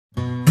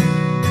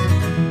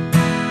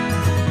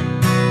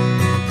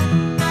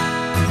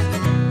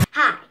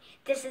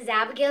This is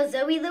Abigail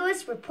Zoe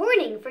Lewis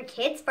reporting for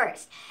Kids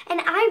First, and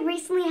I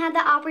recently had the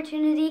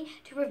opportunity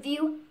to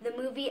review the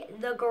movie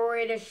The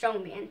Greatest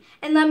Showman.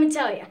 And let me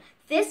tell you,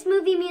 this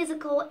movie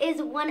musical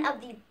is one of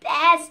the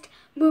best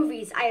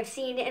movies I have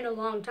seen in a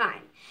long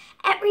time.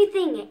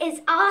 Everything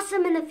is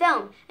awesome in the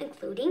film,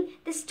 including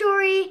the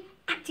story,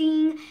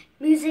 acting,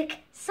 music,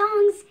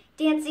 songs,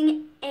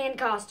 dancing, and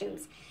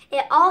costumes.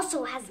 It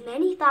also has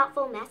many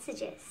thoughtful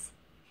messages.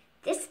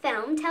 This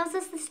film tells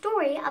us the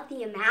story of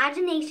the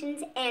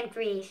imaginations and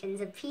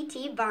creations of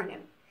P.T.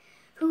 Barnum,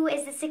 who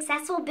is the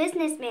successful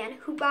businessman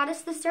who brought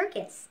us the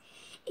circus.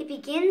 It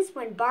begins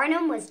when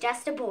Barnum was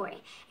just a boy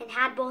and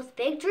had both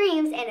big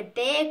dreams and a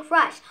big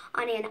crush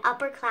on an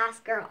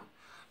upper-class girl.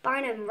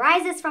 Barnum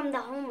rises from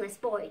the homeless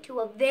boy to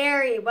a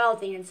very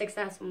wealthy and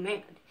successful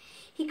man.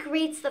 He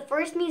creates the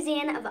first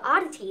museum of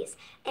oddities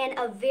and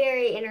a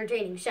very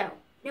entertaining show,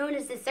 known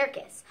as the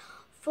circus,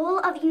 full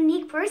of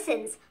unique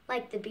persons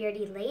like the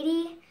beardy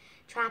lady,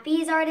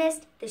 trapeze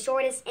artist, the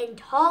shortest and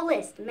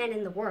tallest men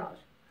in the world.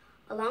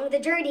 Along the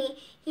journey,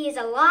 he has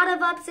a lot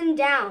of ups and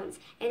downs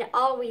and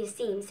always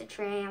seems to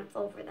triumph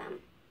over them.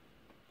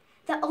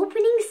 The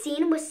opening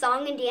scene with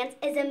song and dance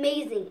is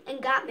amazing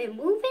and got me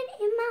moving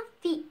in my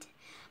feet.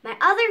 My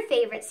other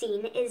favorite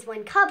scene is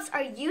when cups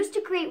are used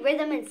to create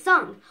rhythm and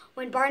song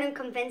when Barnum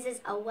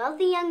convinces a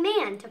wealthy young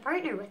man to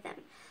partner with him.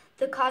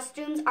 The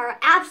costumes are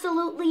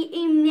absolutely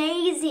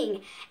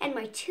amazing, and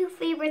my two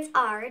favorites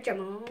are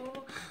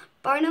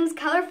Barnum's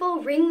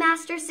colorful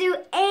ringmaster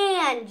suit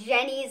and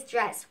Jenny's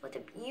dress with the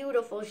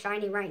beautiful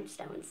shiny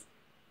rhinestones.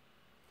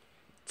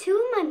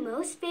 Two of my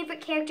most favorite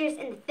characters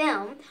in the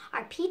film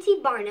are P.T.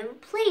 Barnum,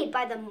 played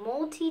by the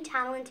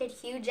multi-talented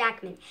Hugh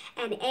Jackman,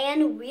 and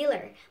Anne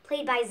Wheeler,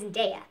 played by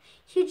Zendaya.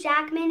 Hugh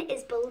Jackman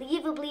is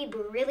believably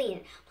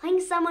brilliant,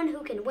 playing someone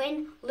who can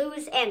win,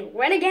 lose, and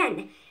win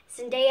again.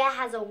 Zendaya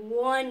has a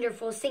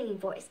wonderful singing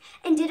voice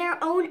and did her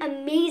own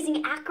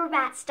amazing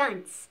acrobat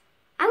stunts.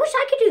 I wish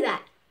I could do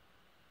that.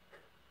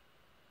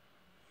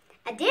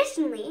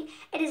 Additionally,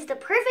 it is the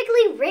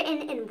perfectly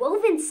written and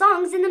woven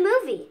songs in the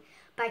movie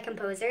by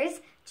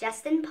composers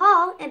Justin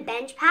Paul and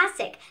Benj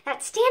Pasek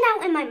that stand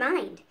out in my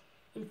mind.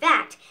 In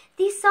fact,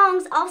 these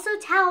songs also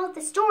tell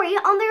the story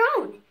on their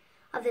own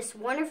of this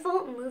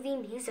wonderful movie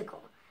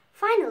musical.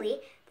 Finally,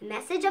 the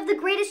message of The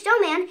Greatest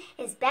Showman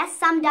is best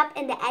summed up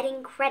in the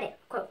ending credit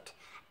quote,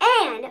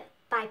 and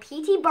by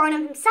P.T.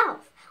 Barnum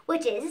himself,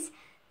 which is,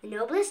 "The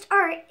noblest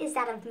art is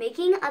that of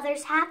making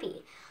others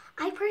happy."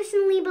 I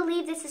personally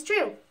believe this is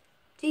true.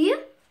 Do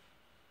you?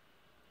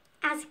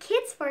 As a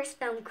Kids First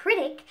film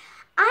critic,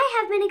 I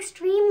have been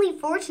extremely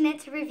fortunate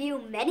to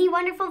review many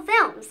wonderful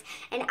films,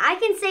 and I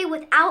can say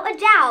without a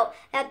doubt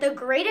that The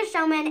Greatest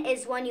Showman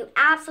is one you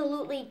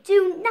absolutely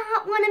do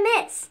not want to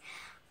miss.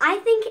 I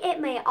think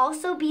it may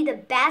also be the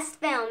best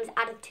films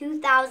out of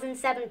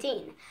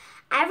 2017.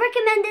 I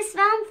recommend this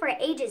film for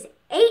ages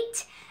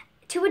 8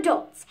 to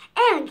adults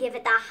and give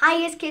it the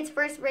highest Kids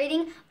First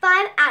rating,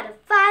 5 out of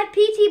 5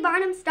 P.T.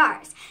 Barnum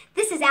stars.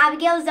 This is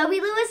Abigail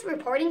Zoe Lewis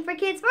reporting for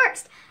Kids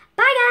First.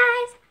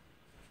 Bye, guys!